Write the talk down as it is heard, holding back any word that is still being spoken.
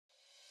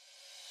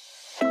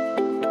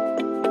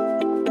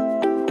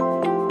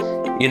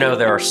You know,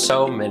 there are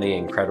so many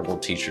incredible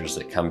teachers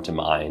that come to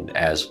mind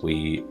as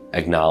we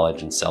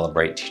acknowledge and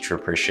celebrate Teacher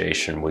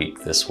Appreciation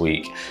Week this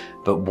week.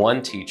 But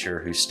one teacher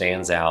who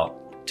stands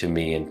out to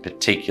me in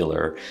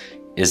particular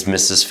is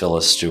Mrs.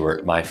 Phyllis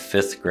Stewart, my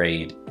 5th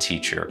grade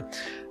teacher.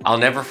 I'll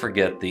never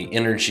forget the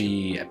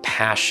energy,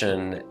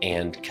 passion,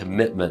 and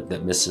commitment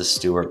that Mrs.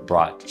 Stewart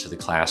brought to the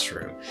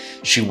classroom.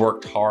 She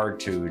worked hard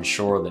to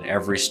ensure that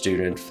every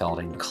student felt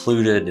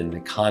included in the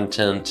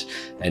content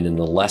and in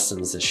the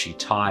lessons that she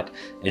taught,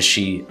 and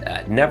she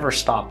never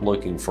stopped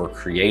looking for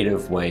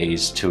creative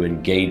ways to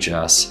engage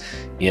us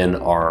in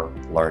our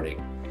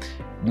learning.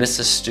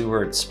 Mrs.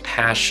 Stewart's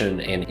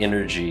passion and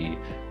energy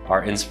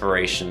are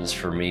inspirations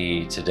for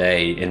me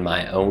today in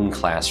my own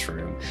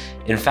classroom.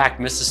 In fact,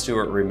 Mrs.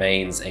 Stewart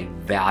remains a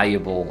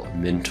valuable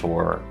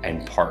mentor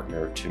and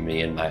partner to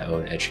me in my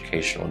own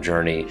educational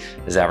journey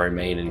as I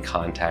remain in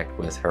contact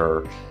with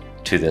her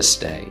to this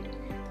day.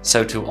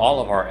 So to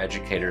all of our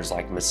educators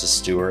like Mrs.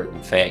 Stewart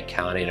in Fayette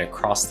County and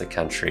across the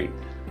country,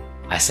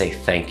 I say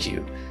thank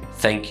you.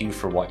 Thank you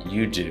for what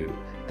you do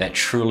that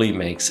truly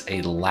makes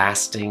a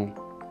lasting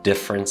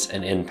difference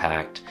and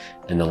impact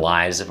in the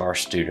lives of our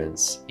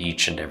students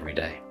each and every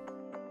day.